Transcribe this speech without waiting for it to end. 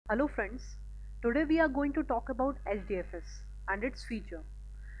Hello friends, today we are going to talk about HDFS and its feature.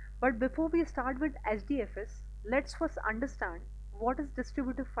 But before we start with HDFS, let's first understand what is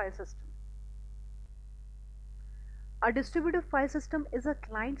distributed file system. A distributed file system is a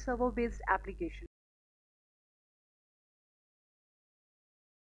client-server based application.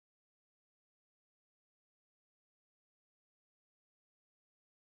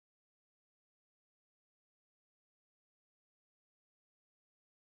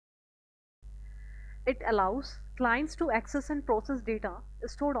 It allows clients to access and process data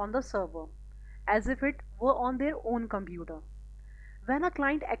stored on the server as if it were on their own computer. When a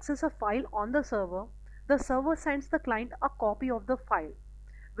client accesses a file on the server sends the client a copy of the file,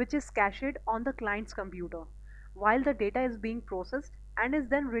 which is cached on the client's computer, while the data is being processed and is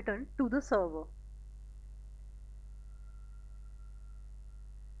then returned to the server.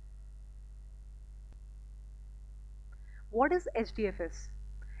 What is HDFS?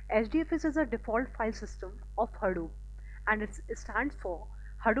 HDFS is a default file system of Hadoop and it stands for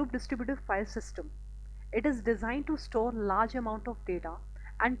Hadoop Distributed File System. It is designed to store large amount of data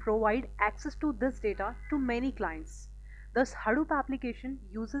and provide access to this data to many clients. Thus, Hadoop application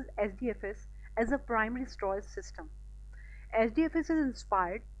uses HDFS as a primary storage system. HDFS is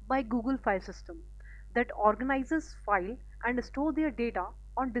inspired by Google File System that organizes file and store their data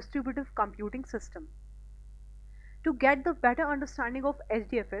on distributed computing system. To get the better understanding of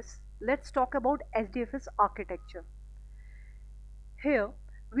HDFS, let's talk about HDFS architecture. Here,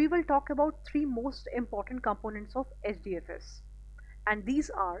 we will talk about three most important components of HDFS, and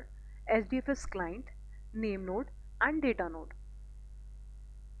these are HDFS client, name node, and data node.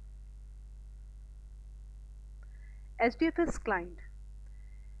 HDFS client.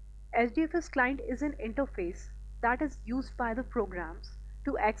 HDFS client is an interface that is used by the programs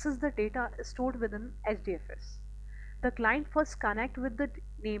to access the data stored within HDFS. The client first connects with the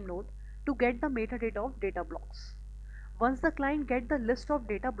name node to get the metadata of data blocks. Once the client gets the list of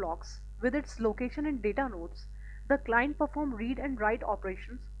data blocks with its location in data nodes, the client performs read and write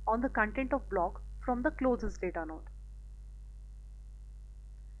operations on the content of block from the closest data node.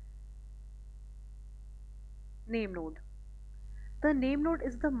 Name node. The name node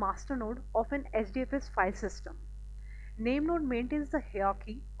is the master node of an HDFS file system. Name node maintains the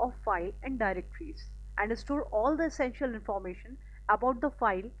hierarchy of file and directories and stores all the essential information about the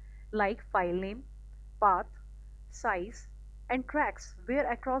file like file name, path, size, and tracks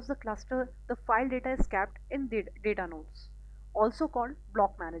where across the cluster the file data is kept in data nodes, also called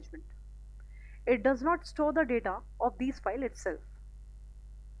block management. It does not store the data of these files itself.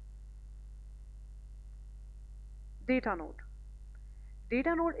 Data node.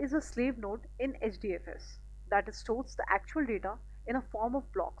 Data node is a slave node in HDFS that stores the actual data in a form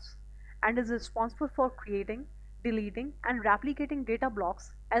of blocks and is responsible for creating, deleting, and replicating data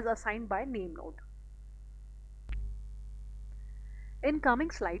blocks as assigned by name node. In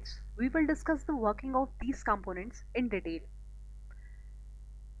coming slides, we will discuss the working of these components in detail.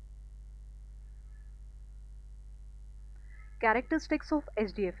 Characteristics of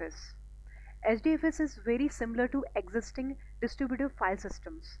HDFS. HDFS is very similar to existing distributed file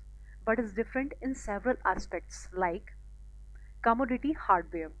systems, but is different in several aspects like commodity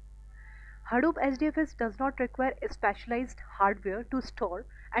hardware. Hadoop HDFS does not require specialized hardware to store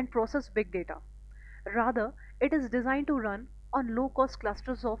and process big data. Rather, it is designed to run on low-cost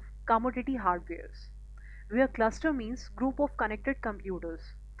clusters of commodity hardwares, where cluster means group of connected computers,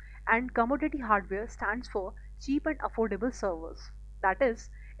 and commodity hardware stands for cheap and affordable servers. That is,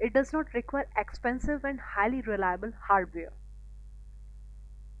 it does not require expensive and highly reliable hardware.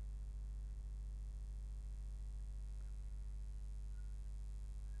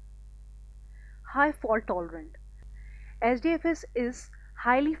 High fault tolerant. HDFS is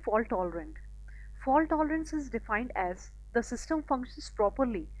highly fault tolerant. Fault tolerance is defined as the system functions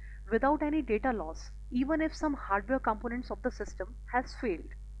properly without any data loss, even if some hardware components of the system has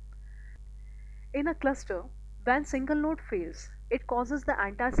failed. In a cluster, when single node fails, it causes the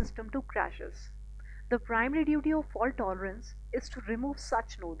entire system to crashes. The primary duty of fault tolerance is to remove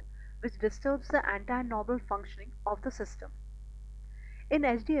such node which disturbs the entire normal functioning of the system. In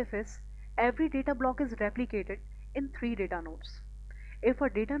HDFS, every data block is replicated in 3 data nodes. If a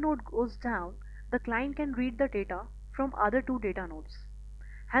data node goes down, the client can read the data from other 2 data nodes,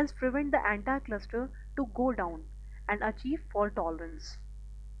 hence prevent the entire cluster to go down and achieve fault tolerance.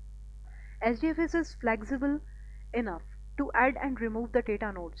 HDFS is flexible enough to add and remove the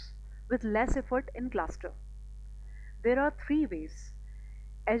data nodes with less effort in cluster. There are 3 ways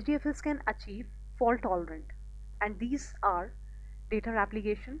HDFS can achieve fault tolerant, and these are data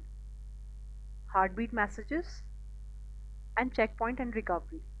replication, heartbeat messages, and checkpoint and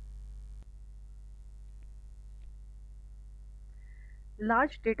recovery.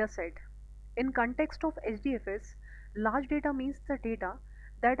 Large data set. In context of HDFS, large data means the data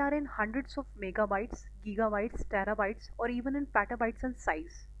that are in hundreds of megabytes, gigabytes, terabytes, or even in petabytes in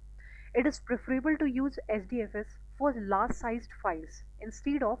size. It is preferable to use HDFS for large sized files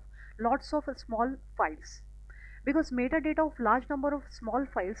instead of lots of small files, because metadata of large number of small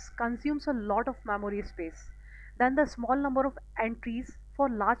files consumes a lot of memory space than the small number of entries for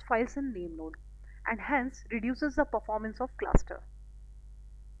large files in name node, and hence reduces the performance of cluster.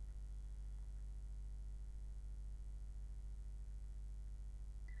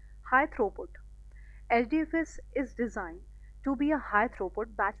 High throughput. HDFS is designed to be a high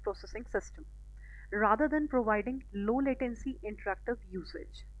throughput batch processing system rather than providing low latency interactive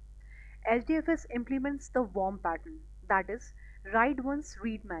usage. HDFS implements the worm pattern, that is, write once,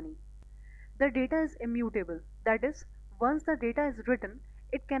 read many. The data is immutable, that is, once the data is written,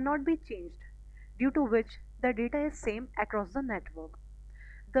 it cannot be changed, due to which the data is same across the network.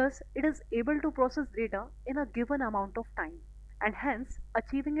 Thus, it is able to process data in a given amount of time, and hence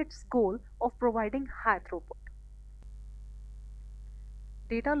achieving its goal of providing high throughput.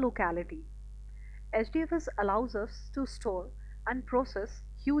 Data locality. HDFS allows us to store and process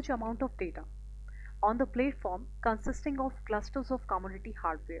huge amount of data on the platform consisting of clusters of commodity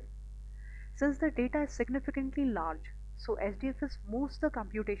hardware. Since the data is significantly large, so HDFS moves the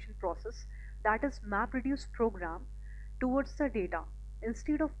computation process, that is MapReduce program, towards the data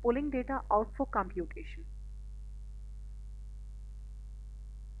instead of pulling data out for computation.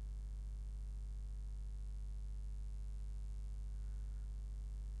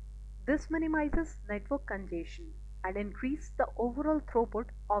 This minimizes network congestion and increases the overall throughput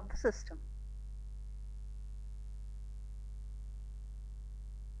of the system.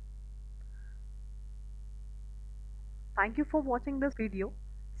 Thank you for watching this video.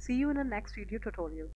 See you in the next video tutorial.